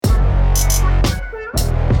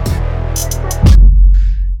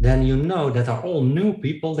then you know that are all new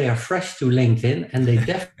people, they are fresh to LinkedIn, and they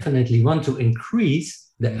definitely want to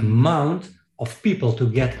increase the amount of people to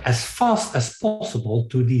get as fast as possible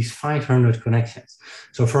to these 500 connections.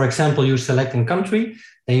 So for example, you select a country,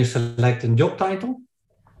 then you select a job title,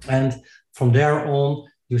 and from there on,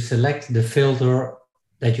 you select the filter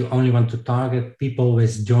that you only want to target people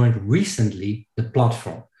with joined recently the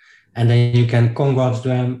platform. And then you can congratulate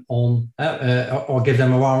them on or give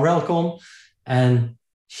them a warm welcome and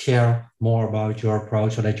share more about your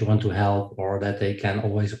approach, so that you want to help, or that they can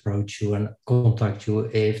always approach you and contact you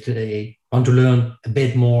if they want to learn a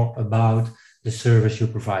bit more about the service you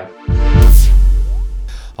provide.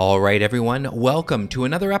 All right, everyone, welcome to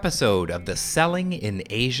another episode of the Selling in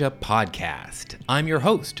Asia podcast. I'm your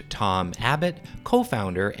host, Tom Abbott,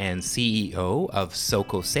 co-founder and CEO of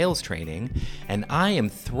Soko Sales Training, and I am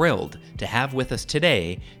thrilled to have with us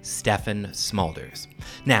today Stefan Smulders.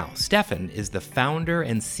 Now, Stefan is the founder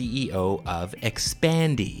and CEO of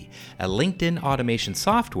Expandi, a LinkedIn automation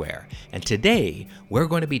software, and today we're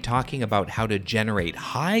going to be talking about how to generate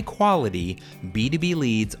high-quality B2B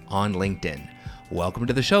leads on LinkedIn. Welcome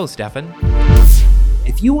to the show, Stefan.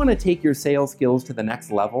 If you want to take your sales skills to the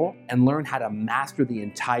next level and learn how to master the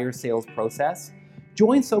entire sales process,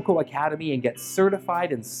 join Soko Academy and get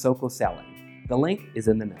certified in Soko Selling. The link is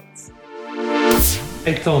in the notes.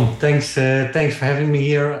 Hey Tom, thanks for having me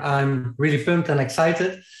here. I'm really pumped and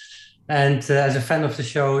excited. And as a fan of the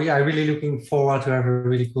show, I'm really looking forward to have a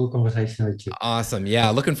really cool conversation with you. Awesome. Yeah,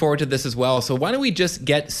 looking forward to this as well. So why don't we just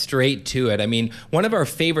get straight to it? I mean, one of our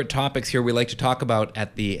favorite topics here we like to talk about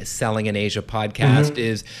at the Selling in Asia podcast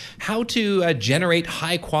is how to generate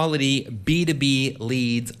high quality B2B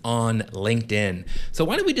leads on LinkedIn. So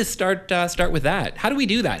why don't we just start with that? How do we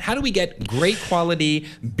do that? How do we get great quality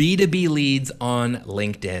B2B leads on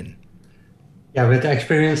LinkedIn? Yeah, with the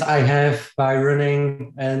experience I have by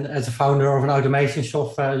running and as a founder of an automation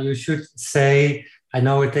software, you should say I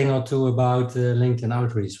know a thing or two about LinkedIn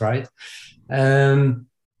outreach, right?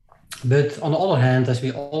 But on the other hand, as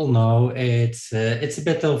we all know, it's a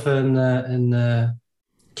bit of an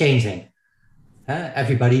changing.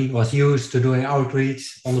 Everybody was used to doing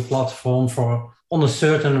outreach on the platform on a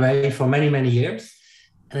certain way for many, many years.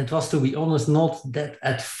 And it was, to be honest, not that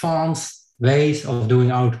advanced ways of doing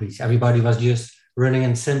outreach. Everybody was just running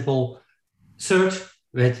a simple search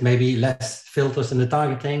with maybe less filters in the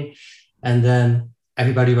targeting. And then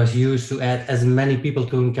everybody was used to add as many people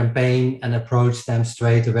to a campaign and approach them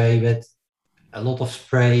straight away with a lot of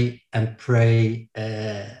spray and pray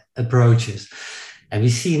approaches. And we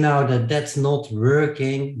see now that that's not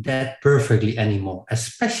working that perfectly anymore,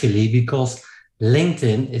 especially because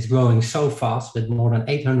LinkedIn is growing so fast with more than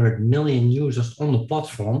 800 million users on the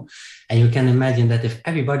platform. And you can imagine that if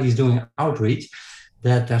everybody is doing outreach,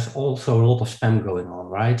 that there's also a lot of spam going on,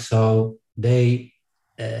 right? So they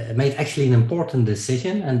made actually an important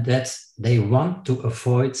decision, and that's they want to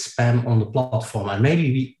avoid spam on the platform. And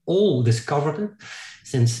maybe we all discovered it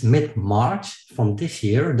since mid-March from this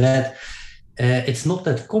year that it's not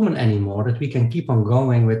that common anymore that we can keep on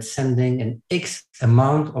going with sending an X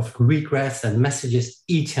amount of requests and messages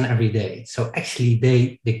each and every day. So actually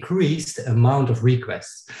they decreased the amount of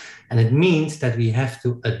requests. And it means that we have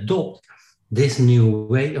to adopt this new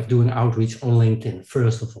way of doing outreach on LinkedIn,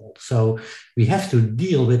 first of all. So we have to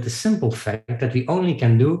deal with the simple fact that we only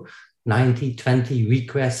can do 20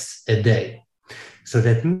 requests a day. So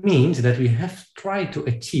that means that we have tried to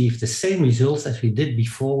achieve the same results as we did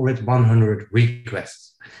before with 100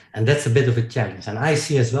 requests. And that's a bit of a challenge. And I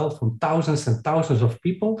see as well from thousands and thousands of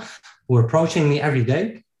people who are approaching me every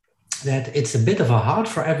day that it's a bit of a hard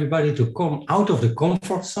for everybody to come out of the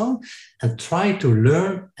comfort zone and try to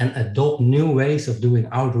learn and adopt new ways of doing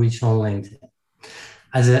outreach on LinkedIn.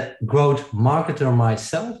 As a growth marketer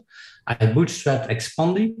myself, I bootstrapped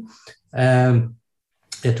Expandi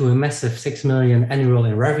to a massive 6 million annual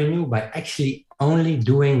in revenue by actually only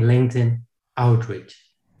doing LinkedIn outreach.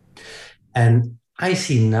 And I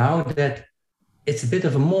see now that it's a bit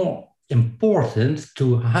of a more important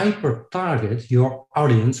to hyper target your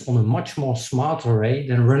audience on a much more smarter way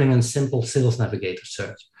than running a simple sales navigator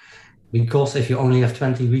search. Because if you only have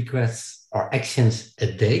 20 requests or actions a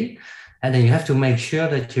day, and then you have to make sure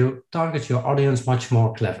that you target your audience much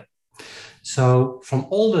more clever. So from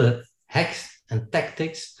all the hacks and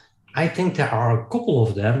tactics, I think there are a couple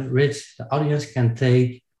of them which the audience can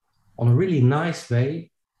take on a really nice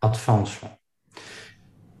way advance from.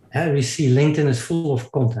 And we see LinkedIn is full of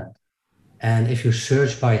content. And if you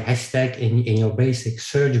search by hashtag in your basic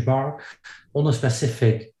search bar on a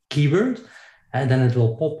specific keyword, and then it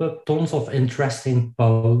will pop up tons of interesting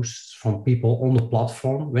posts from people on the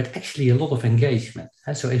platform with actually a lot of engagement.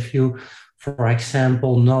 And so if you, for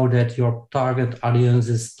example, know that your target audience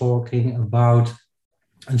is talking about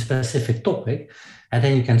a specific topic, and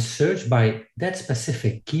then you can search by that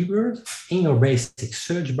specific keyword in your basic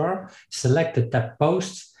search bar, select the tab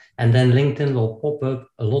posts, and then LinkedIn will pop up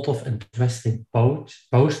a lot of interesting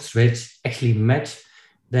posts which actually match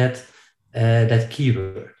that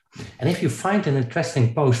keyword. And if you find an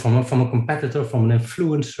interesting post from a competitor, from an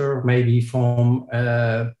influencer, maybe from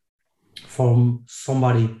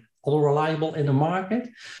somebody all reliable in the market,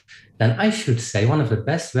 then I should say one of the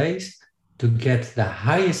best ways to get the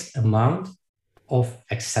highest amount of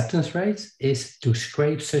acceptance rates is to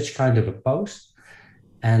scrape such kind of a post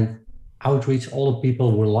and outreach all the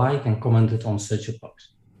people who like and commented on such a post.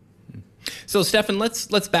 So Stefan,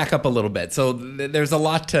 let's back up a little bit. So there's a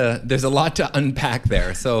lot to unpack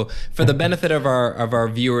there. So for the benefit of our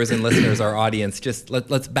viewers and listeners, our audience, just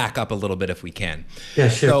let's back up a little bit if we can. Yeah,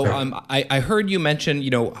 sure. So I heard you mention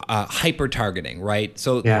hyper targeting, right?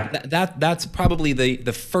 So that's probably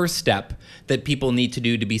the first step that people need to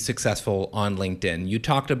do to be successful on LinkedIn. You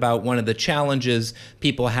talked about one of the challenges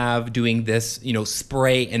people have doing this,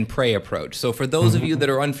 spray and pray approach. So for those of you that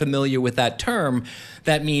are unfamiliar with that term,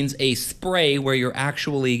 that means a spray where you're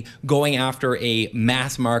actually going after a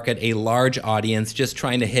mass market, a large audience, just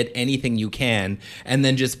trying to hit anything you can, and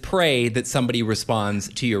then just pray that somebody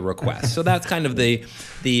responds to your request. So that's kind of the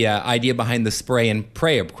idea behind the spray and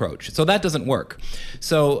pray approach. So that doesn't work.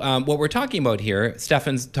 So what we're talking about here,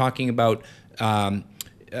 Stefan's talking about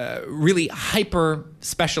really hyper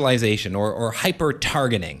specialization or hyper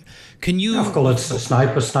targeting. Can you? I'll call it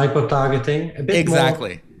sniper targeting. A bit exactly.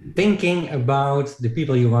 More thinking about the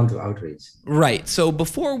people you want to outreach. Right. So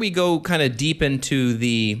before we go kind of deep into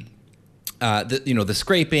the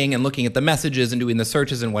scraping and looking at the messages and doing the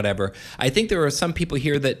searches and whatever, I think there are some people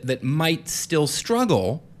here that might still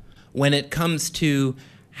struggle when it comes to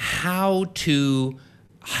how to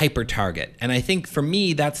hyper target. And I think for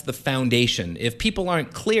me, that's the foundation. If people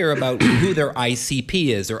aren't clear about who their ICP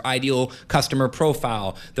is, their ideal customer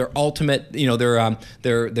profile, their ultimate,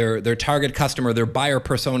 their target customer, their buyer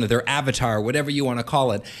persona, their avatar, whatever you want to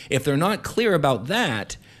call it, if they're not clear about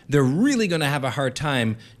that, they're really going to have a hard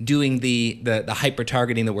time doing the hyper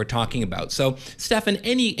targeting that we're talking about. So, Stefan,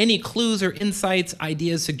 any clues or insights,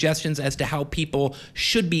 ideas, suggestions as to how people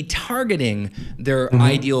should be targeting their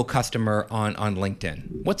ideal customer on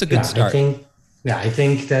LinkedIn? What's a good start? I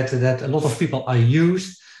think that a lot of people are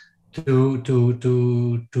used to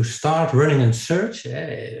start running a search,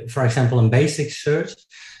 for example, in basic search,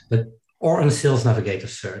 or in Sales Navigator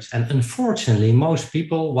search. And unfortunately, most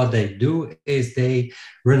people, what they do is they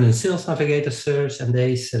run a Sales Navigator search and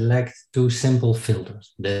they select two simple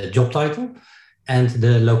filters, the job title and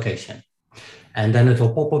the location. And then it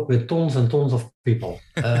will pop up with tons and tons of people.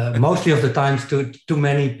 Mostly of the times too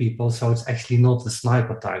many people, so it's actually not the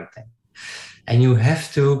sniper targeting. And you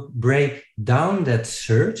have to break down that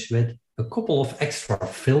search with a couple of extra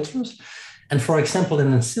filters. And for example,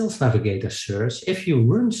 in a Sales Navigator search, if you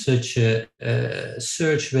run such a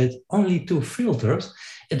search with only two filters,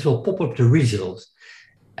 it will pop up the results.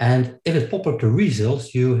 And if it pop up the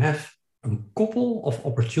results, you have a couple of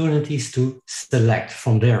opportunities to select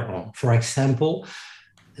from there on. For example,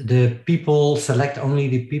 the people select only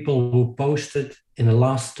the people who posted in the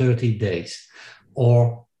last 30 days,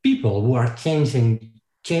 or people who are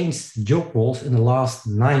changed job roles in the last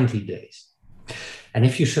 90 days. And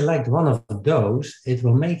if you select one of those, it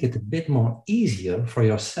will make it a bit more easier for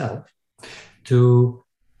yourself to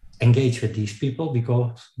engage with these people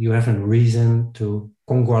because you have a reason to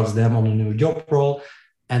congrats them on a new job role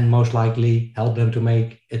and most likely help them to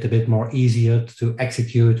make it a bit more easier to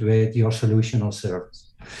execute with your solution or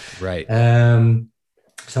service. Right.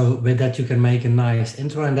 So with that, you can make a nice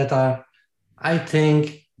intro, and that are, I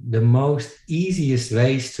think, the most easiest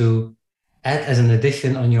ways to add as an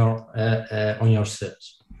addition on your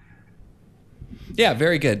search. Yeah,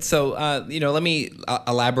 very good. So, let me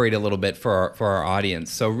elaborate a little bit for our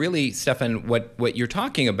audience. So really, Stefan, what you're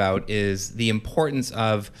talking about is the importance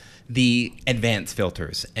of the advanced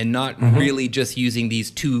filters and not really just using these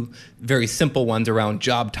two very simple ones around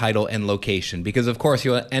job title and location, because of course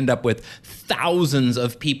you'll end up with thousands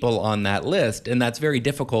of people on that list, and that's very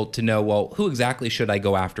difficult to know, well, who exactly should I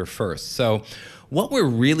go after first? So what we're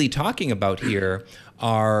really talking about here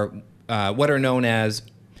are what are known as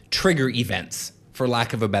trigger events, for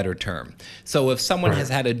lack of a better term. So if someone has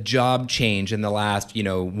had a job change in the last,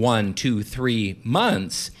 1, 2, 3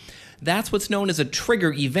 months, that's what's known as a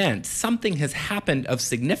trigger event. Something has happened of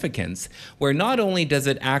significance where not only does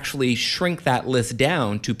it actually shrink that list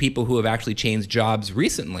down to people who have actually changed jobs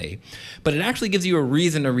recently, but it actually gives you a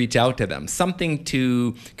reason to reach out to them, something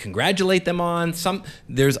to congratulate them on.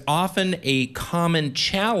 There's often a common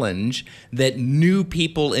challenge that new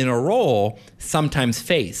people in a role sometimes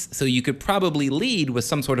face. So you could probably lead with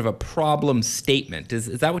some sort of a problem statement. Is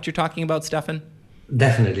that what you're talking about, Stefan?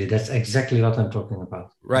 Definitely. That's exactly what I'm talking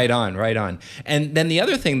about. Right on, right on. And then the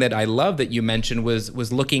other thing that I love that you mentioned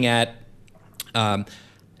was looking at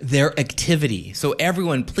their activity. So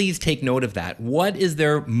everyone, please take note of that. What is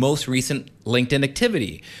their most recent LinkedIn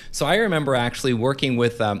activity? So I remember actually working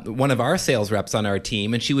with one of our sales reps on our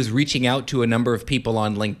team, and she was reaching out to a number of people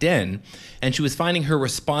on LinkedIn, and she was finding her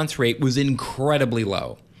response rate was incredibly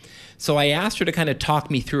low. So I asked her to kind of talk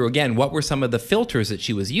me through, again, what were some of the filters that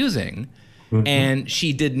she was using. Mm-hmm. And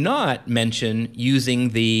she did not mention using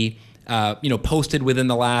the, posted within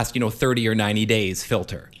the last, 30 or 90 days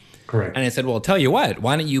filter. Correct. And I said, well, I'll tell you what,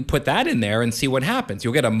 why don't you put that in there and see what happens?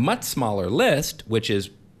 You'll get a much smaller list, which is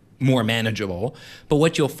more manageable. But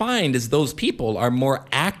what you'll find is those people are more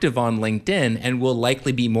active on LinkedIn and will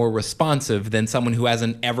likely be more responsive than someone who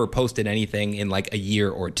hasn't ever posted anything in like a year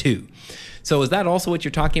or two. So is that also what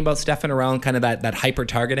you're talking about, Stefan, around kind of that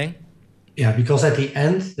hyper-targeting? Yeah, because at the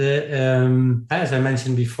end, as I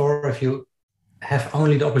mentioned before, if you have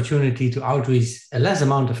only the opportunity to outreach a less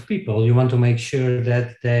amount of people, you want to make sure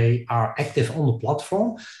that they are active on the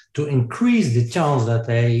platform to increase the chance that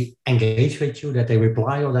they engage with you, that they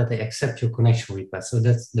reply, or that they accept your connection request. So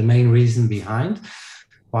that's the main reason behind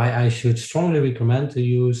why I should strongly recommend to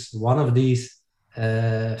use one of these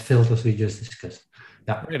filters we just discussed.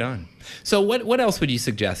 Yeah. Right on. So what else would you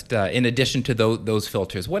suggest in addition to those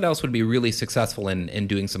filters? What else would be really successful in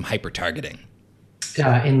doing some hyper-targeting?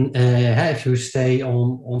 Yeah, if you stay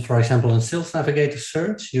on, for example, in Sales Navigator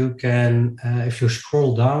search, you can, if you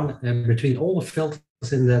scroll down between all the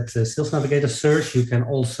filters in that Sales Navigator search, you can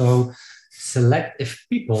also select if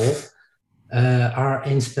people are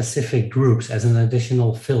in specific groups as an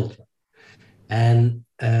additional filter. And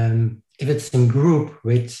if it's in group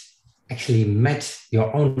which actually match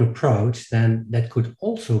your own approach, then that could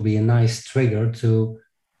also be a nice trigger to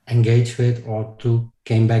engage with or to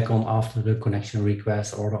came back on after the connection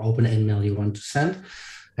request or the open email you want to send.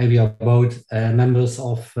 Maybe you're both members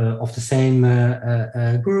of the same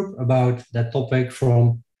group about that topic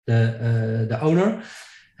from the owner,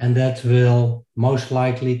 and that will most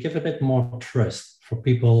likely give a bit more trust for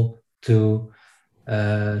people to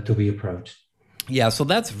be approached. Yeah, so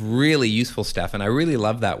that's really useful, Stefan. I really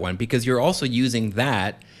love that one because you're also using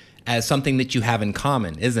that as something that you have in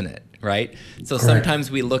common, isn't it? Right? So Correct. Sometimes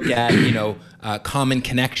we look at, common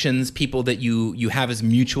connections, people that you have as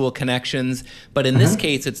mutual connections. But in this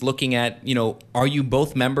case, it's looking at, are you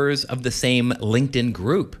both members of the same LinkedIn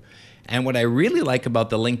group? And what I really like about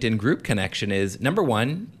the LinkedIn group connection is, number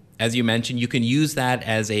one, as you mentioned, you can use that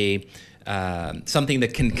as a something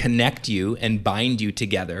that can connect you and bind you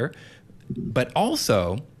together. But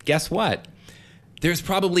also, guess what? There's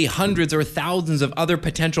probably hundreds or thousands of other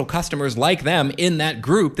potential customers like them in that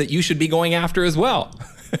group that you should be going after as well.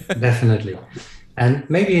 Definitely. And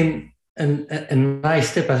maybe a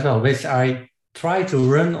nice tip as well, which I try to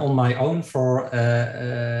run on my own for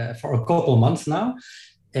a couple months now,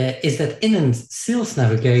 is that in a Sales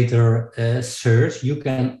Navigator search, you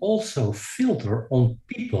can also filter on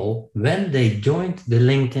people when they joined the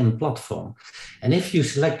LinkedIn platform. And if you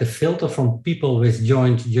select the filter from people which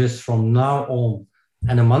joined just from now on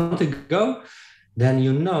and a month ago, then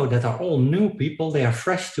you know that are all new people, they are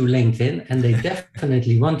fresh to LinkedIn, and they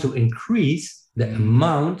definitely want to increase the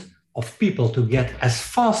amount of people to get as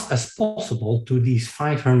fast as possible to these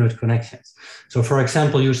 500 connections. So for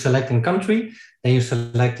example, you select a country, then you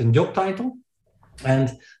select a job title, and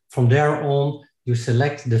from there on, you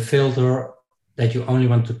select the filter that you only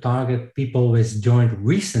want to target people who joined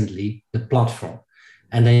recently the platform.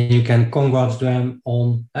 And then you can congratulate them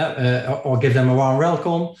on, or give them a warm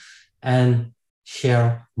welcome and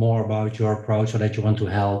share more about your approach, so that you want to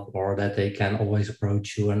help, or that they can always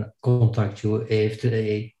approach you and contact you if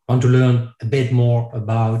they want to learn a bit more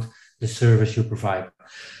about the service you provide.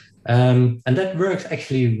 And that works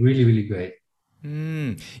actually really, really great.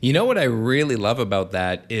 You know what I really love about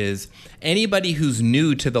that is anybody who's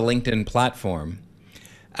new to the LinkedIn platform,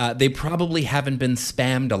 they probably haven't been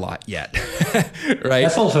spammed a lot yet, right?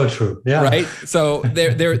 That's also true. Yeah. Right. So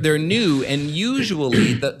they're new, and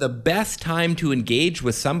usually the best time to engage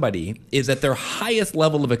with somebody is at their highest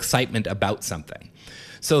level of excitement about something.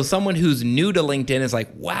 So someone who's new to LinkedIn is like,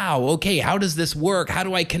 wow, okay, how does this work? How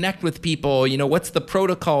do I connect with people? What's the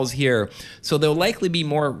protocols here? So they'll likely be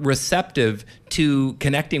more receptive to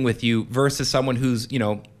connecting with you versus someone who's,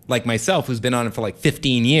 like myself, who's been on it for like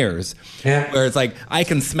 15 years, where it's like, I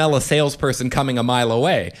can smell a salesperson coming a mile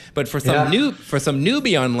away. But for some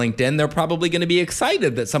newbie on LinkedIn, they're probably going to be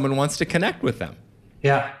excited that someone wants to connect with them.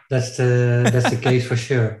 Yeah, that's the case for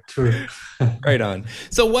sure. True. Right on.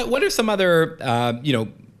 So what are some other,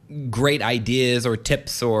 great ideas or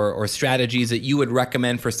tips or strategies that you would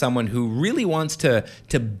recommend for someone who really wants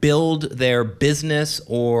to build their business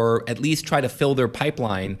or at least try to fill their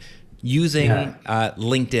pipeline using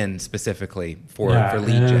LinkedIn specifically for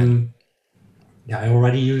lead gen? I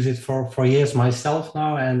already use it for years myself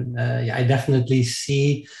now, and I definitely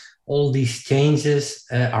see all these changes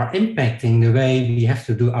are impacting the way we have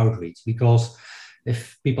to do outreach. Because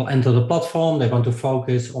if people enter the platform, they want to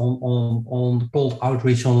focus on cold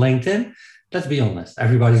outreach on LinkedIn. Let's be honest,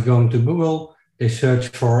 everybody's going to Google. They search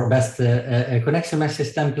for best connection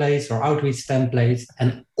message templates or outreach templates,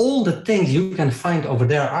 and all the things you can find over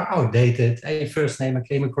there are outdated. Hey, first name, I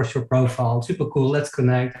came across your profile, super cool, let's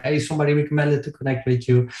connect. Hey, somebody recommended to connect with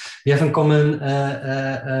you. We have a common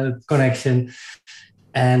connection,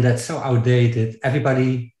 and that's so outdated.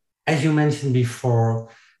 Everybody, as you mentioned before,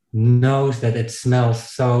 knows that it smells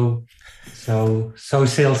so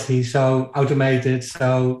salesy, so automated,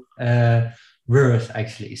 so worse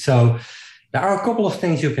actually. So there are a couple of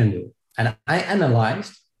things you can do. And I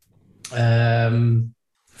analyzed,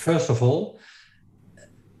 first of all,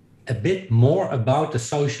 a bit more about the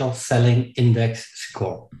social selling index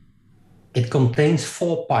score. It contains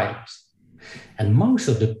 4 pillars. And most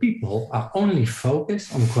of the people are only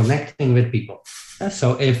focused on connecting with people.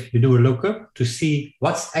 So if you do a lookup to see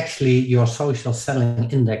what's actually your social selling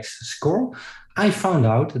index score, I found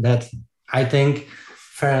out that I think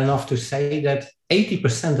fair enough to say that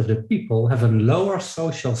 80% of the people have a lower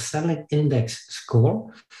social selling index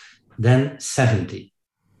score than 70.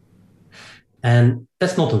 And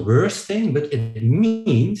that's not the worst thing, but it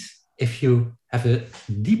means if you have a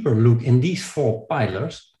deeper look in these 4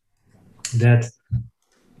 pillars, that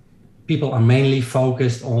people are mainly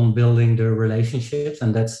focused on building their relationships,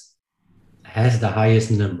 and has the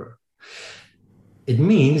highest number. It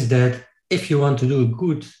means that if you want to do a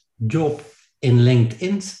good job in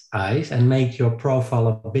LinkedIn's eyes and make your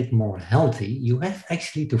profile a bit more healthy, you have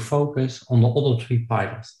actually to focus on the other 3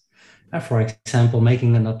 pillars. For example,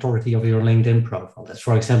 making an authority of your LinkedIn profile. That's,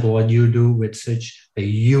 for example, what you do with such a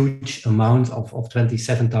huge amount of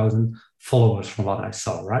 27,000 followers from what I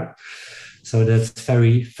saw, right? So that's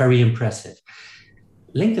very, very impressive.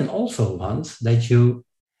 LinkedIn also wants that you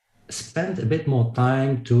spend a bit more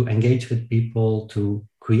time to engage with people, to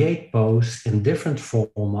create posts in different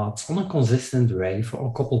formats on a consistent way for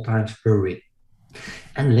a couple times per week.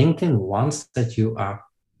 And LinkedIn wants that you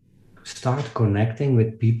start connecting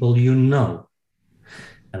with people you know.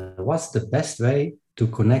 And what's the best way to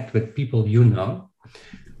connect with people you know?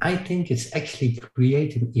 I think it's actually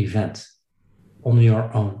creating events on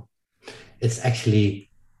your own. It's actually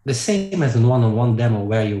the same as a one-on-one demo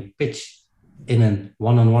where you pitch in a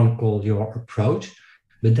one-on-one call your approach,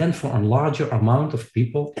 but then for a larger amount of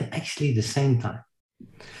people and actually the same time.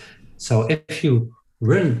 So if you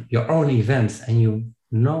run your own events and you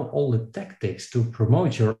know all the tactics to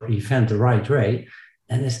promote your event the right way,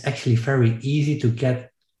 then it's actually very easy to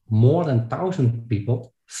get more than 1,000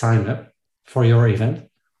 people sign up for your event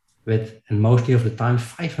with, and mostly of the time,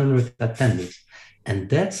 500 attendees. And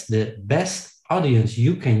that's the best audience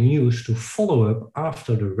you can use to follow up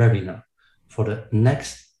after the webinar for the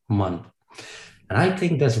next month. And I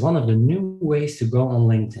think that's one of the new ways to go on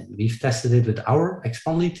LinkedIn. We've tested it with our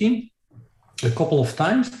Expandi team a couple of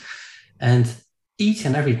times, and each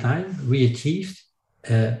and every time we achieved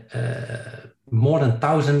more than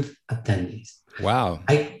 1,000 attendees. Wow.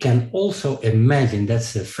 I can also imagine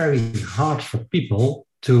that's very hard for people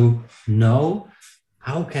to know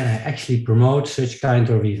how can I actually promote such kind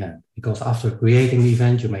of event? Because after creating the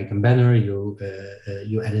event, you make a banner, you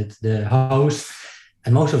edit the host,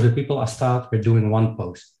 and most of the people start with doing one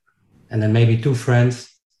post. And then maybe 2 friends,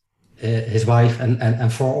 his wife,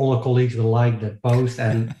 and 4 all the colleagues will like that post,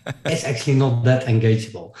 and it's actually not that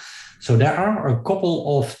engageable. So there are a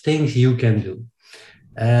couple of things you can do.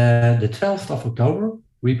 The 12th of October,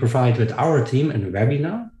 we provide with our team a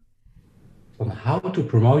webinar on how to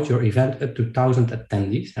promote your event up to 1,000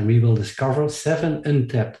 attendees, and we will discover 7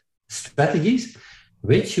 untapped strategies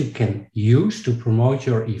which you can use to promote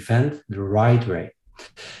your event the right way.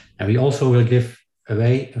 And we also will give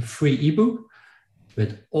away a free ebook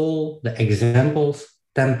with all the examples,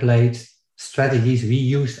 templates, strategies we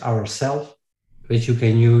used ourselves, which you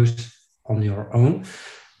can use on your own.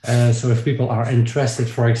 So if people are interested,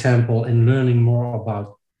 for example, in learning more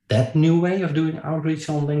about that new way of doing outreach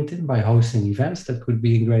on LinkedIn by hosting events, that could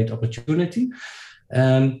be a great opportunity.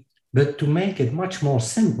 But to make it much more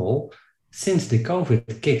simple, since the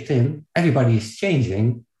COVID kicked in, everybody is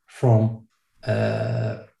changing from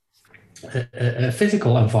a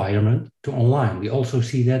physical environment to online. We also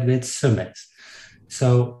see that with summits.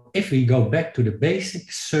 So if we go back to the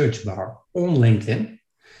basic search bar on LinkedIn,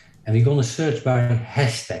 and we're going to search by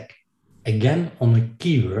hashtag, again on a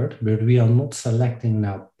keyword, but we are not selecting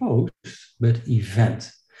now post, but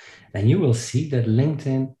event. And you will see that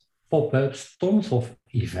LinkedIn pop-ups tons of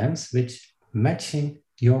events which matching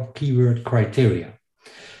your keyword criteria.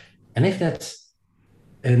 And if that's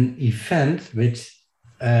an event which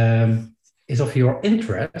is of your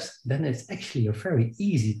interest, then it's actually very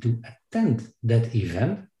easy to attend that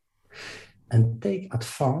event and take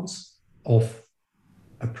advantage of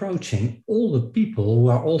approaching all the people who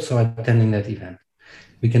are also attending that event.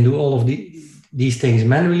 We can do all of these things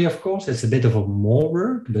manually, of course. It's a bit of a more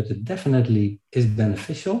work, but it definitely is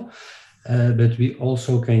beneficial. But we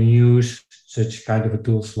also can use such kind of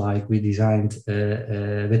tools like we designed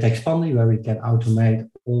with Expandi, where we can automate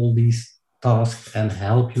all these tasks and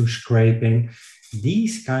help you scraping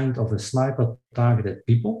these kind of a sniper targeted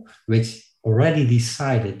people, which already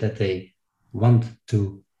decided that they want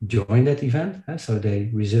to join that event. So they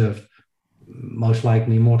reserved most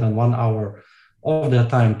likely more than 1 hour of their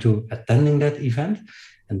time to attending that event,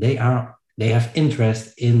 and they have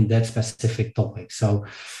interest in that specific topic. So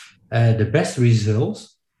the best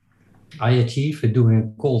results I achieve with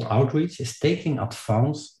doing cold outreach is taking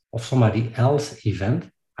advantage of somebody else's event.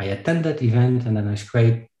 I attend that event and then I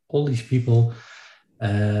scrape all these people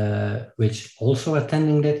which also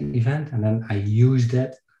attending that event, and then I use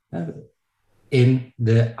that in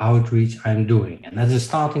the outreach I'm doing. And as a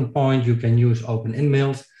starting point, you can use open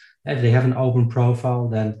emails. If they have an open profile,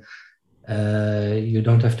 then you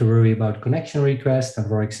don't have to worry about connection requests. And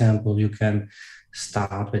for example, you can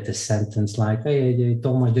start with a sentence like, hey,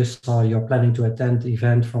 Tom, I just saw you're planning to attend the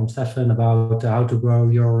event from Stefan about how to grow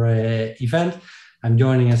your event. I'm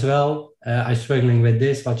joining as well. I'm struggling with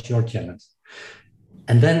this. What's your challenge?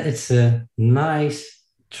 And then it's a nice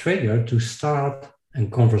trigger to start a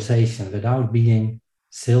conversation without being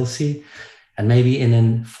salesy. And maybe in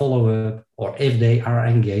a follow-up, or if they are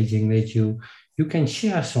engaging with you, you can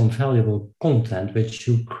share some valuable content which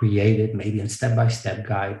you created, maybe a step-by-step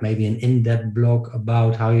guide, maybe an in-depth blog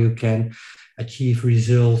about how you can achieve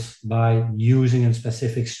results by using a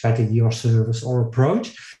specific strategy or service or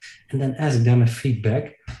approach, and then ask them a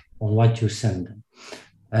feedback on what you send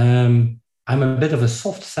them. I'm a bit of a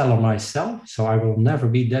soft seller myself, so I will never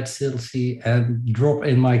be that salesy and drop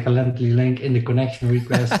in my Calendly link in the connection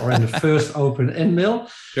request or in the first open email.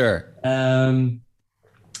 Sure.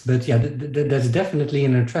 But yeah, that's definitely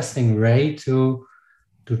an interesting way to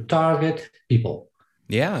target people.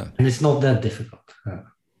 Yeah. And it's not that difficult.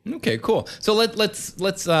 Okay, cool. So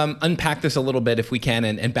let's unpack this a little bit if we can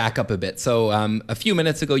and back up a bit. So a few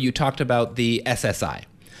minutes ago, you talked about the SSI.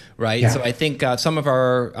 Right. Yeah. So I think some of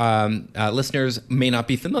our listeners may not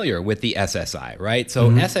be familiar with the SSI, right?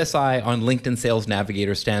 So SSI on LinkedIn Sales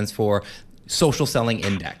Navigator stands for Social Selling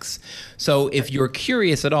Index. So if you're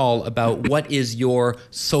curious at all about what is your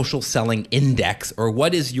social selling index, or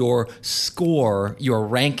what is your score, your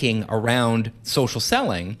ranking around social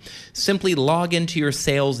selling, simply log into your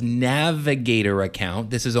Sales Navigator account.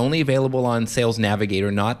 This is only available on Sales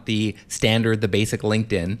Navigator, not the standard, the basic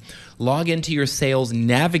LinkedIn. Log into your Sales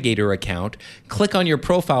Navigator account, click on your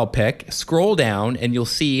profile pic, scroll down, and you'll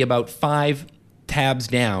see about 5 tabs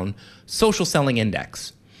down, Social Selling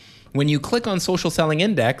Index. When you click on Social Selling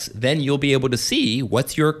Index, then you'll be able to see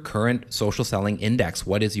what's your current social selling index.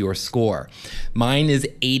 What is your score? Mine is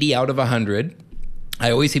 80 out of 100. I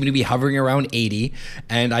always seem to be hovering around 80,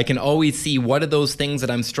 and I can always see what are those things that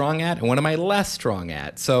I'm strong at and what am I less strong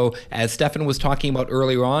at. So as Stefan was talking about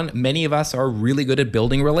earlier on, many of us are really good at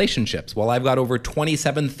building relationships. Well, I've got over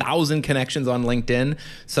 27,000 connections on LinkedIn.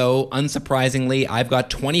 So unsurprisingly, I've got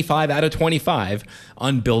 25 out of 25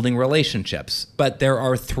 on building relationships. But there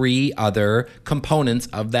are 3 other components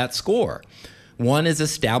of that score. One is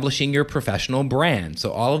establishing your professional brand.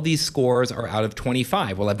 So all of these scores are out of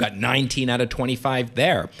 25. Well, I've got 19 out of 25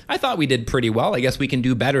 there. I thought we did pretty well. I guess we can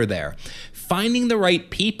do better there. Finding the right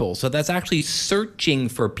people. So that's actually searching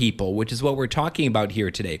for people, which is what we're talking about here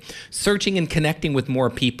today. Searching and connecting with more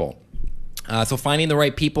people. So finding the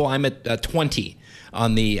right people, I'm at 20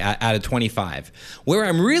 on the out of 25. Where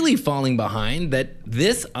I'm really falling behind, that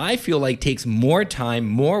this I feel like takes more time,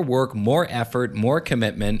 more work, more effort, more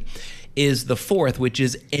commitment, is the fourth, which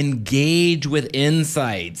is engage with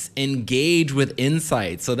insights. Engage with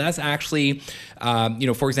insights. So that's actually,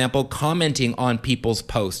 for example, commenting on people's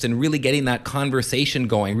posts and really getting that conversation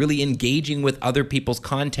going, really engaging with other people's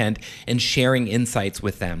content and sharing insights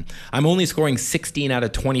with them. I'm only scoring 16 out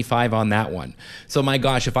of 25 on that one. So my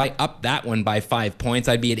gosh, if I up that one by 5 points,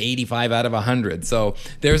 I'd be at 85 out of 100. So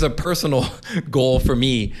there's a personal goal for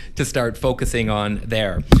me to start focusing on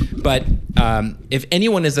there. But if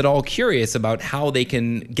anyone is at all curious about how they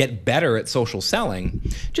can get better at social selling,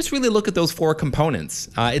 just really look at those 4 components.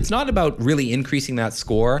 It's not about really increasing that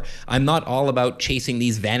score. I'm not all about chasing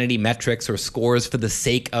these vanity metrics or scores for the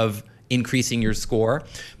sake of increasing your score,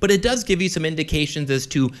 but it does give you some indications as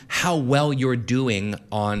to how well you're doing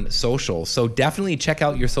on social. So definitely check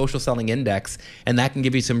out your social selling index, and that can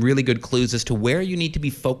give you some really good clues as to where you need to be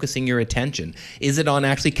focusing your attention. Is it on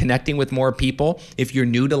actually connecting with more people? If you're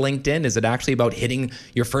new to LinkedIn, is it actually about hitting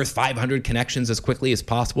your first 500 connections as quickly as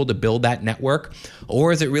possible to build that network?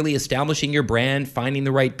 Or is it really establishing your brand, finding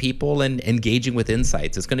the right people, and engaging with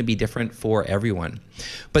insights? It's going to be different for everyone.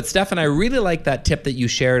 But Stefan, I really like that tip that you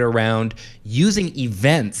shared around using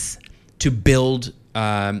events to build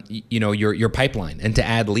your pipeline and to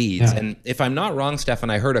add leads. Yeah. And if I'm not wrong, Stefan,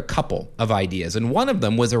 I heard a couple of ideas, and one of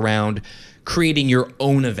them was around creating your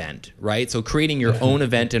own event, right? So creating your own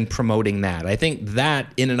event and promoting that. I think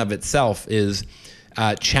that in and of itself is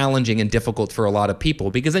challenging and difficult for a lot of people,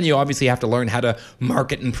 because then you obviously have to learn how to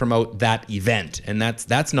market and promote that event, and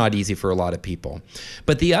that's not easy for a lot of people.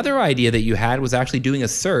 But the other idea that you had was actually doing a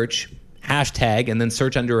search, hashtag, and then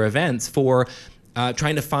search under events for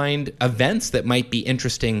trying to find events that might be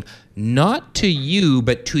interesting, not to you,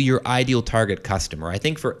 but to your ideal target customer. I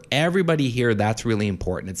think for everybody here, that's really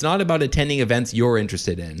important. It's not about attending events you're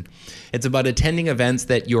interested in. It's about attending events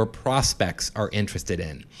that your prospects are interested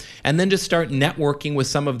in. And then just start networking with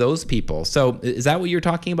some of those people. So is that what you're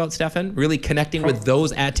talking about, Stefan? Really connecting with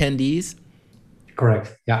those attendees?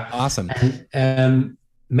 Correct, yeah. Awesome. And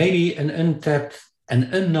maybe an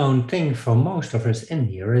unknown thing for most of us in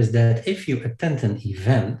here is that if you attend an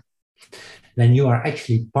event, then you are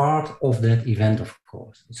actually part of that event, of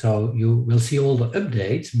course. So you will see all the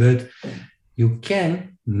updates, but you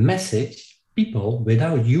can message people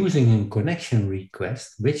without using a connection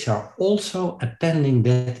request, which are also attending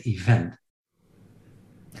that event.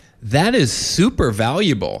 That is super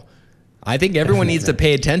valuable. I think everyone needs to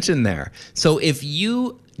pay attention there. So if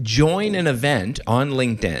you join an event on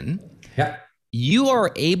LinkedIn, you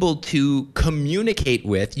are able to communicate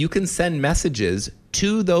with, you can send messages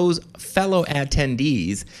to those fellow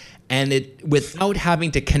attendees, and it without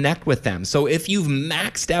having to connect with them. So if you've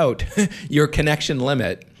maxed out your connection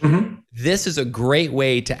limit, this is a great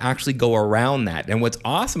way to actually go around that. And what's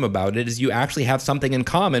awesome about it is you actually have something in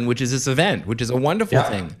common, which is this event, which is a wonderful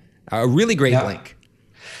thing. A really great link.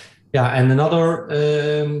 Yeah, and another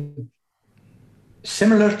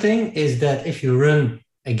similar thing is that if you run,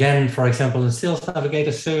 again, for example, in Sales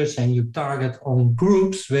Navigator search, and you target on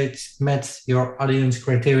groups which match your audience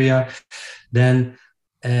criteria, then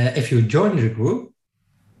if you join the group,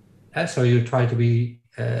 so you try to be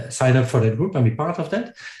sign up for that group and be part of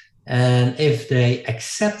that, and if they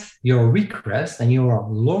accept your request and you are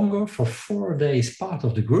longer for 4 days part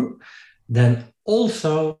of the group, then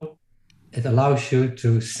also it allows you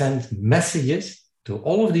to send messages to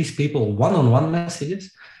all of these people, one-on-one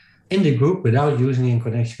messages, in the group without using a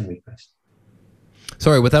connection request.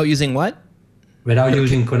 Sorry, without using what? Without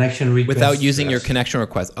using connection request. Without using your connection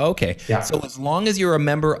request. Okay. Yeah. So as long as you're a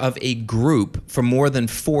member of a group for more than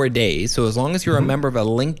 4 days, so as long as you're a member of a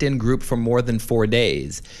LinkedIn group for more than 4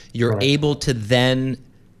 days, you're able to then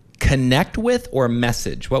connect with or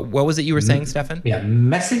message. What was it you were saying, Stefan? Yeah,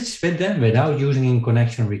 message with them without using a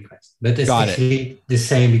connection request. But it's actually the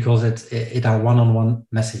same because it are one-on-one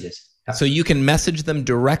messages. So you can message them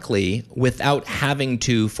directly without having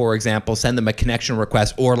to, for example, send them a connection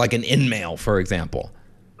request or like an in-mail, for example.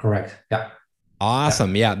 Correct. Yeah.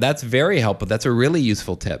 Awesome. Yeah, that's very helpful. That's a really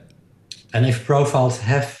useful tip. And if profiles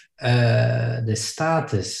have the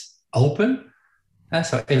status open,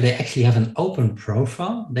 so if they actually have an open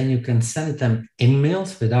profile, then you can send them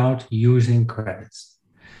in-mails without using credits.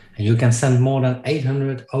 And you can send more than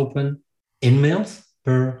 800 open in-mails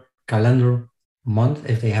per calendar month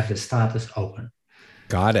if they have the status open.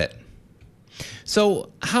 Got it.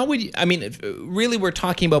 So how would you, I mean, really we're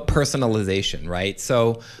talking about personalization, right?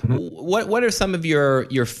 So what are some of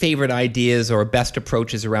your favorite ideas or best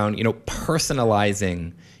approaches around,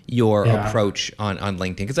 personalizing your approach on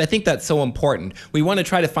LinkedIn? Because I think that's so important. We want to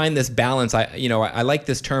try to find this balance. I like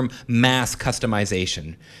this term mass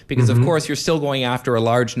customization because of course you're still going after a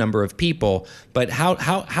large number of people, but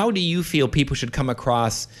how do you feel people should come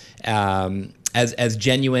across as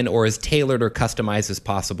genuine or as tailored or customized as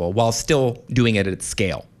possible while still doing it at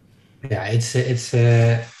scale? Yeah, it's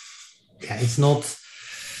not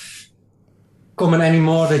common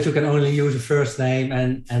anymore that you can only use a first name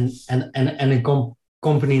and a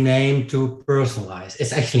company name to personalize.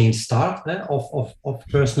 It's actually in start of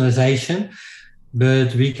personalization,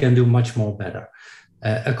 but we can do much more better.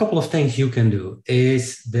 A couple of things you can do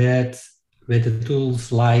is that with the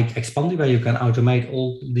tools like Expandy, where you can automate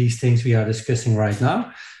all these things we are discussing right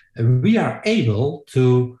now, we are able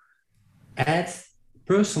to add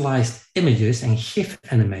personalized images and GIF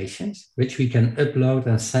animations, which we can upload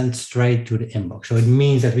and send straight to the inbox. So it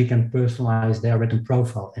means that we can personalize their written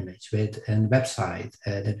profile image with a website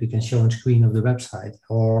that we can show on screen of the website,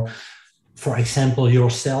 or, for example,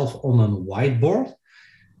 yourself on a whiteboard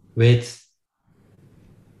with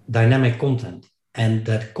dynamic content. And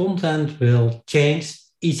that content will change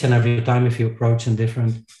each and every time if you approach a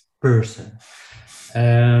different person.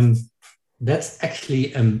 That's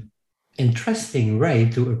actually an interesting way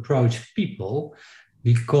to approach people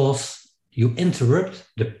because you interrupt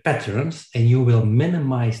the patterns and you will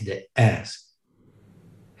minimize the ask.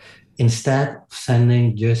 Instead of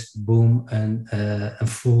sending just boom and a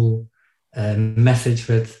full message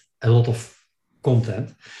with a lot of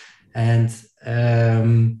content. And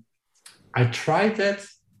I tried that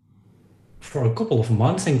for a couple of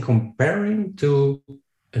months in comparing to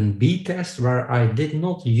a B test where I did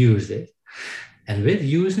not use it. And with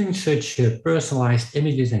using such personalized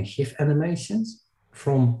images and GIF animations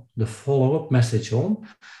from the follow-up message on,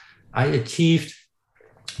 I achieved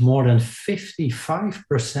more than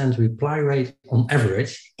 55% reply rate on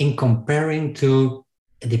average in comparing to,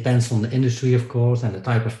 it depends on the industry, of course, and the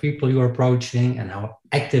type of people you're approaching and how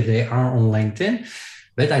active they are on LinkedIn.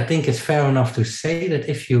 But I think it's fair enough to say that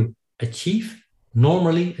if you achieve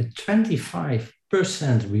normally a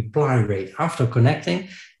 25% reply rate after connecting,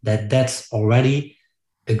 that's already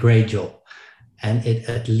a great job. And it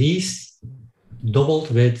at least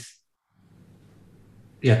doubled with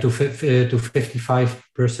to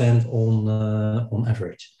 55% on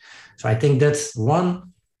average. So I think that's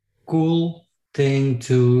one cool thing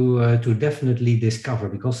to definitely discover,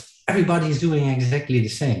 because everybody is doing exactly the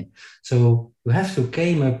same. So you have to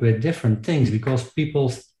come up with different things because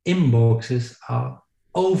people's inboxes are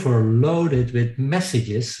overloaded with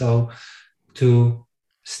messages. So to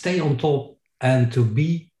stay on top and to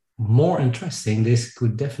be more interesting, this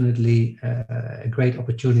could definitely a great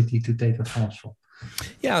opportunity to take advantage from.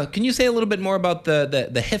 Yeah, can you say a little bit more about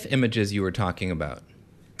the GIF images you were talking about?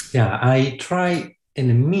 Yeah, I try in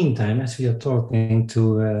the meantime, as we are talking,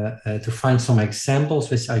 to find some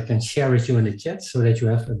examples which I can share with you in the chat so that you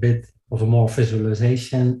have a bit of a more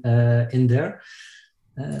visualization in there.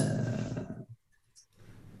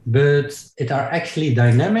 But it are actually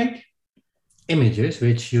dynamic images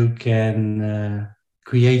which you can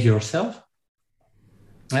create yourself.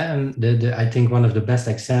 And I think one of the best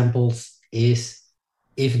examples is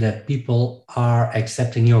if the people are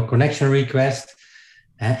accepting your connection request,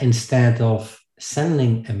 instead of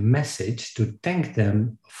sending a message to thank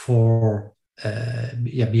them for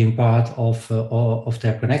being part of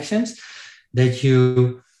their connections, that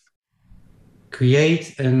you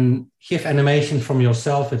create a GIF animation from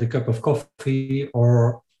yourself with a cup of coffee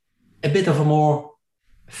or a bit of a more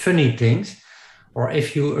funny things. Or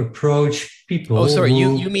if you approach people. Oh, sorry,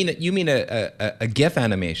 you mean a GIF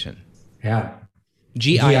animation? Yeah.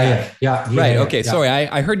 GIF. Yeah. GIF, right. Okay. yeah. Sorry,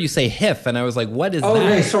 I heard you say HIF, and I was like, "What is that?" Oh,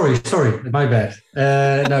 no, sorry, my bad.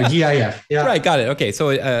 No, GIF. Yeah. Right. Got it. Okay. So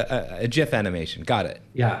a GIF animation. Got it.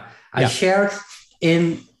 Yeah. I shared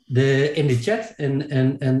in the chat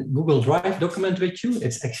and Google Drive document with you.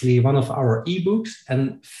 It's actually one of our ebooks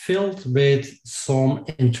and filled with some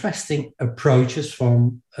interesting approaches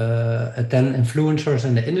from 10 influencers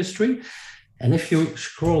in the industry. And if you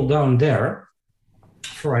scroll down there,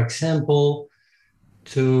 for example,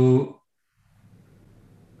 to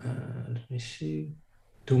let me see,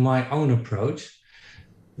 to my own approach,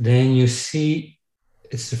 then you see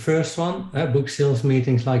it's the first one, book sales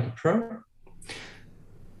meetings like a pro.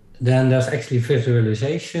 Then there's actually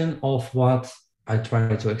visualization of what I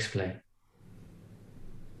try to explain.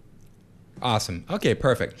 Awesome. Okay,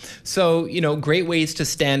 perfect. So, great ways to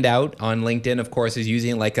stand out on LinkedIn, of course, is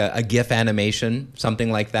using like a GIF animation,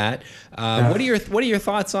 something like that. What are your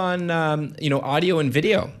thoughts on, audio and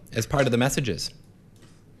video as part of the messages?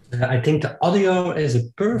 I think the audio is a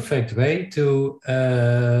perfect way to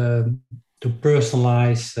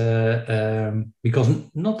personalize, because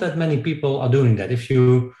not that many people are doing that. If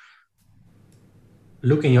you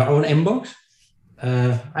look in your own inbox,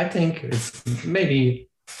 I think it's maybe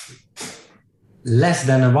less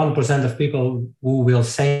than 1% of people who will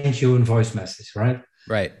send you a voice message, right?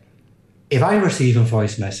 Right. If I receive a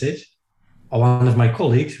voice message or one of my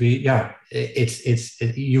colleagues, you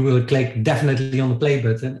will click definitely on the play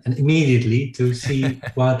button and immediately to see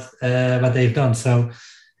what they've done. So,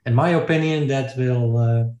 in my opinion, that will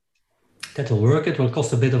work. It will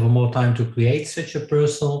cost a bit of more time to create such a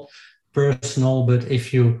personal. But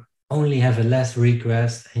if you only have a less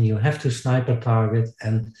request and you have to sniper target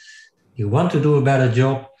and you want to do a better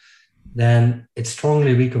job, then it's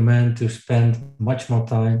strongly recommend to spend much more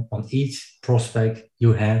time on each prospect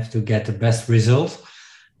you have to get the best result.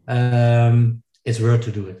 It's worth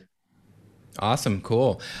to do it. Awesome.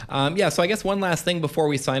 Cool. So I guess one last thing before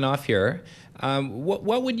we sign off here.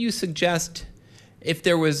 What would you suggest if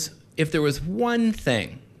there was one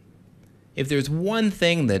thing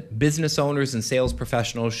that business owners and sales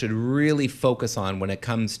professionals should really focus on when it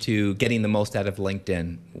comes to getting the most out of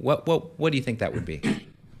LinkedIn? What do you think that would be?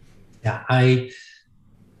 Yeah,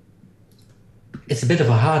 it's a bit of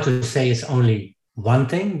a hard to say it's only one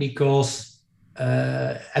thing because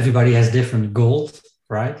everybody has different goals,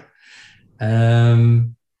 right?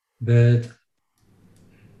 But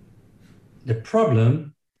the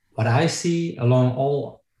problem, what I see along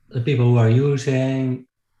all the people who are using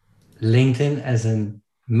LinkedIn as a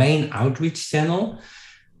main outreach channel,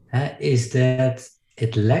 is that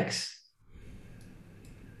it lacks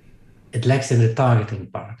in the targeting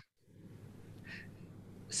part.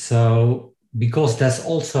 So, because that's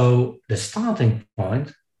also the starting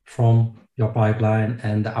point from your pipeline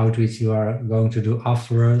and the outreach you are going to do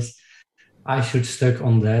afterwards, I should stick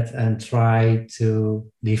on that and try to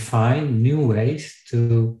define new ways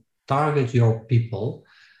to target your people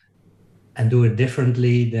and do it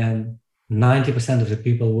differently than 90% of the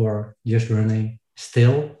people who are just running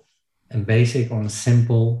still and basic on a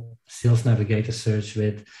simple Sales Navigator search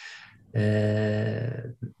with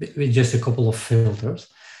just a couple of filters.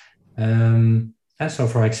 And so,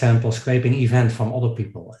 for example, scraping event from other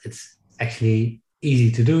people, it's actually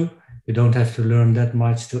easy to do. You don't have to learn that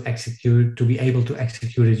much to be able to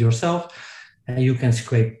execute it yourself. And you can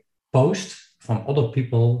scrape posts from other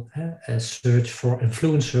people, search for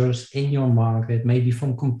influencers in your market, maybe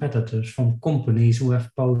from competitors, from companies who have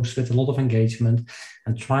posts with a lot of engagement,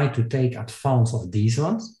 and try to take advantage of these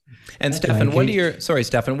ones. And Stefan,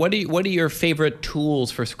 what are your favorite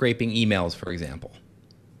tools for scraping emails, for example?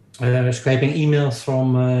 Scraping emails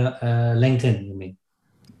from LinkedIn, you mean?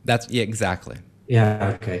 Exactly.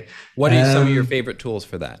 Yeah, okay. What are some of your favorite tools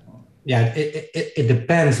for that? Yeah, it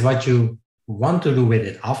depends what you want to do with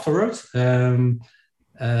it afterwards.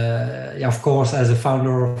 Of course, as a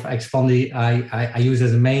founder of Expandy, I use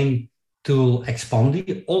as a main tool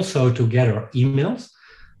Expandy, also to gather emails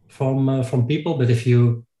from people. But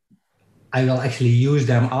I will actually use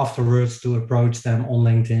them afterwards to approach them on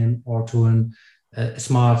LinkedIn or to a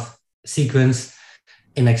smart sequence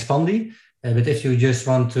in Expandy. But if you just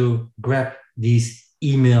want to grab these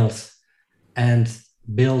emails and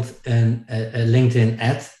build a LinkedIn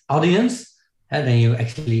ad audience, then you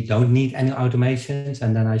actually don't need any automations.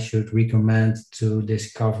 And then I should recommend to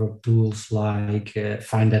discover tools like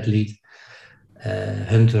Find That Lead,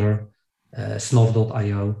 Hunter,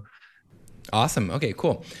 Snuff.io. Awesome. Okay,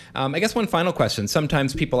 cool. I guess one final question.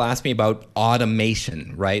 Sometimes people ask me about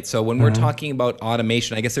automation, right? So when we're talking about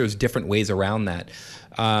automation, I guess there's different ways around that.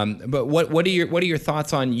 But what are your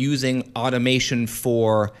thoughts on using automation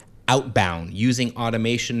for outbound, using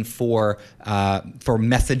automation for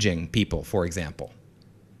messaging people, for example?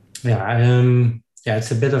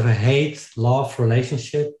 It's a bit of a hate-love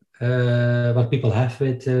relationship what people have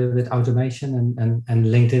with automation and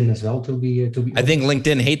LinkedIn as well. To be I think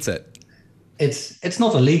LinkedIn hates it. It's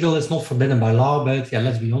not illegal, it's not forbidden by law, but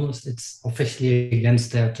let's be honest, it's officially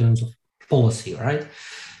against their terms of policy, right?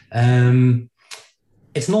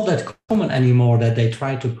 It's not that common anymore that they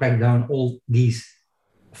try to crack down all these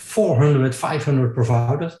 400, 500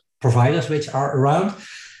 providers which are around.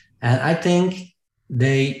 And I think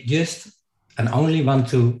they just and only want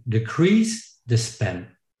to decrease the spam.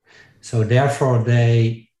 So therefore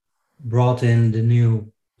they brought in the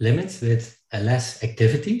new limits with less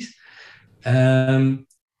activities. I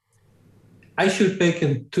I should pick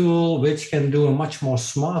a tool which can do a much more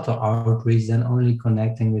smarter outreach than only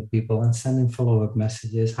connecting with people and sending follow-up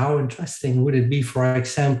messages. How interesting would it be, for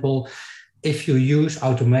example, if you use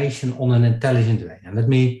automation on an intelligent way? And let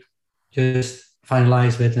me just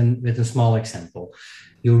finalize with a small example.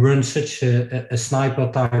 You run such a sniper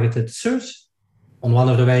targeted search on one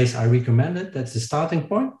of the ways I recommended. That's the starting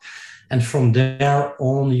point. And from there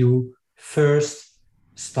on, you first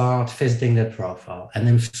start visiting that profile. And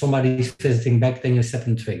if somebody's visiting back, then you set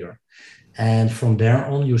a trigger. And from there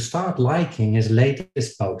on, you start liking his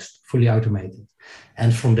latest post, fully automated. And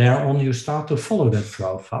from there on, you start to follow that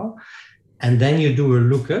profile. And then you do a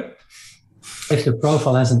lookup if the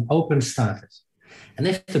profile has an open status. And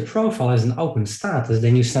if the profile has an open status,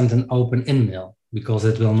 then you send an open email because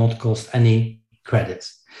it will not cost any credits.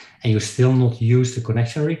 And you still not use the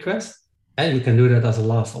connection request. And you can do that as a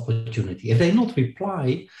last opportunity. If they not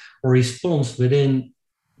reply or respond within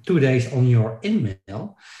 2 days on your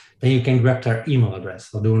email, then you can grab their email address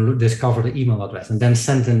or discover the email address and then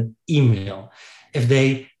send an email. If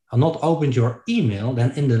they are not opened your email,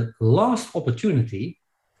 then in the last opportunity,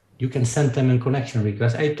 you can send them a connection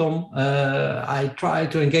request. Hey, Tom, I try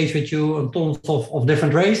to engage with you on tons of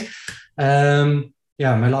different ways.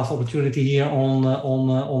 My last opportunity here on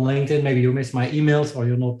LinkedIn. Maybe you missed my emails or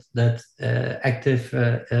you're not that active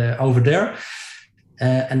over there.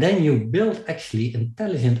 And then you build actually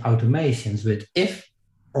intelligent automations with if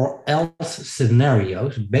or else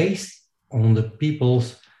scenarios based on the people's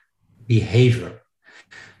behavior.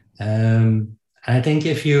 And I think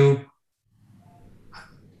if you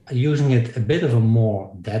are using it a bit of a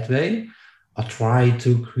more that way, or try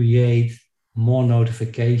to create more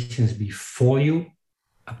notifications before you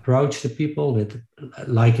approach the people with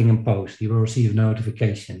liking a post, you will receive a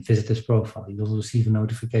notification. Visit his profile, you will receive a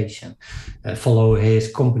notification. Follow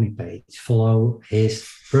his company page, follow his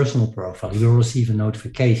personal profile, you will receive a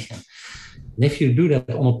notification. And if you do that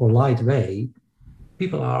on a polite way,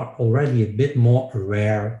 people are already a bit more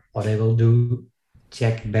aware what they will do,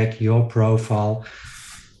 check back your profile.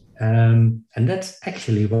 And that's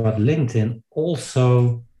actually what LinkedIn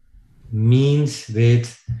also means with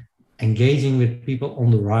engaging with people on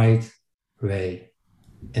the right way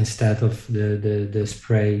instead of the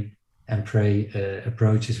spray and pray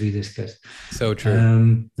approaches we discussed. So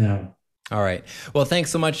true. Yeah. All right. Well, thanks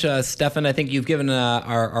so much, Stefan. I think you've given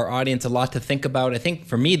our audience a lot to think about. I think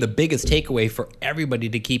for me, the biggest takeaway for everybody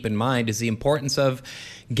to keep in mind is the importance of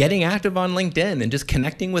getting active on LinkedIn and just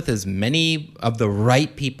connecting with as many of the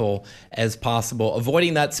right people as possible,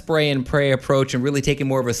 avoiding that spray and pray approach and really taking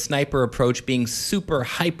more of a sniper approach, being super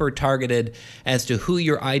hyper targeted as to who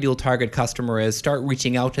your ideal target customer is. Start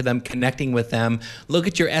reaching out to them, connecting with them. Look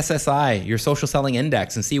at your SSI, your social selling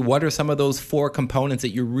index, and see what are some of those 4 components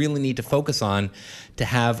that you really need to focus on to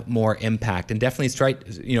have more impact. And definitely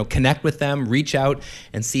connect with them, reach out,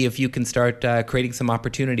 and see if you can start creating some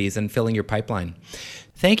opportunities and filling your pipeline.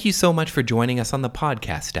 Thank you so much for joining us on the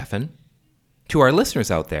podcast, Stefan. To our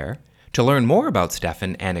listeners out there, to learn more about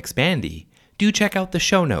Stefan and Expandi, do check out the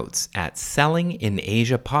show notes at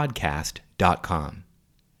sellingin-asiapodcast.com.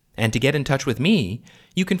 And to get in touch with me,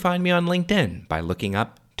 you can find me on LinkedIn by looking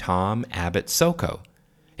up Tom Abbott Soko.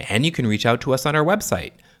 And you can reach out to us on our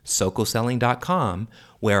website, socoselling.com,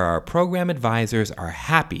 where our program advisors are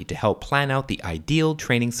happy to help plan out the ideal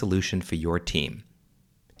training solution for your team.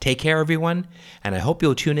 Take care, everyone, and I hope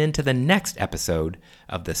you'll tune in to the next episode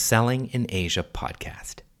of the Selling in Asia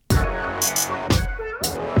podcast.